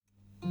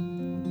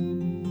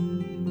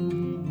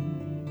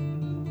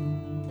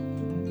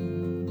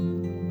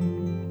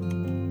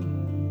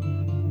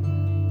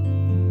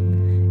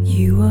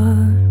You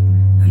are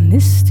a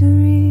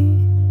mystery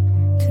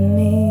to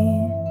me.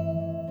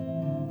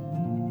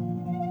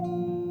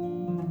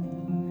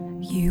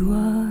 You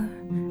are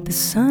the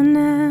sun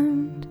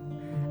and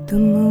the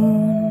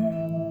moon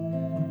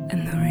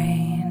and the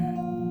rain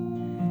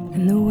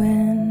and the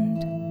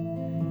wind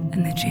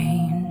and the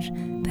change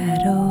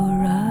that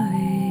our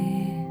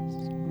eyes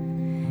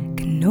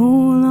can no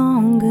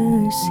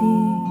longer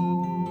see.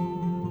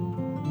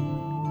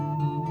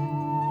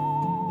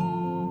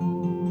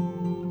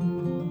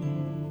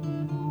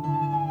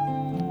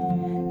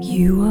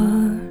 You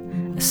are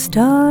a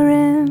star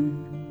in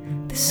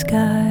the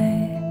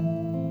sky.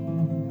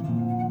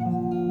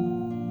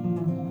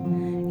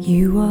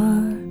 You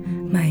are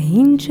my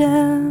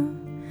angel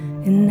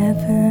in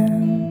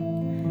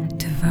heaven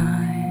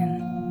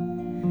divine,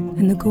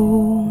 and the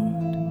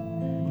gold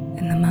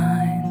and the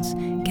mines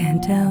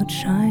can't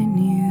outshine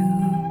you,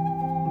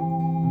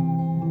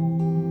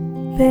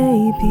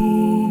 baby.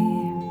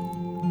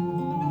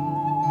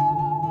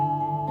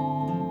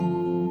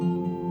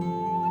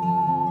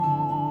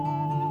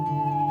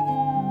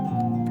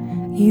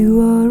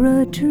 You are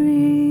a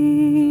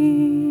dream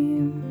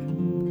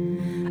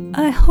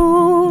I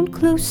hold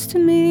close to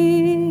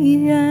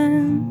me,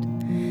 and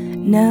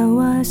now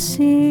I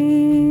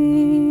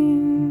sing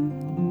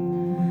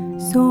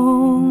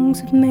songs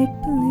of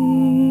make-believe.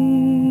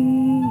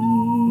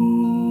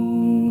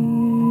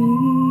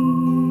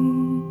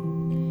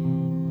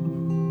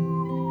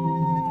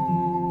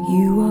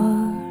 You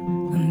are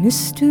a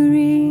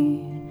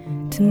mystery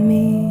to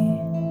me.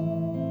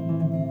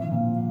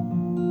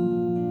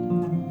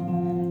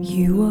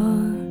 You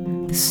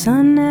are the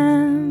sun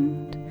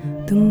and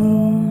the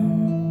moon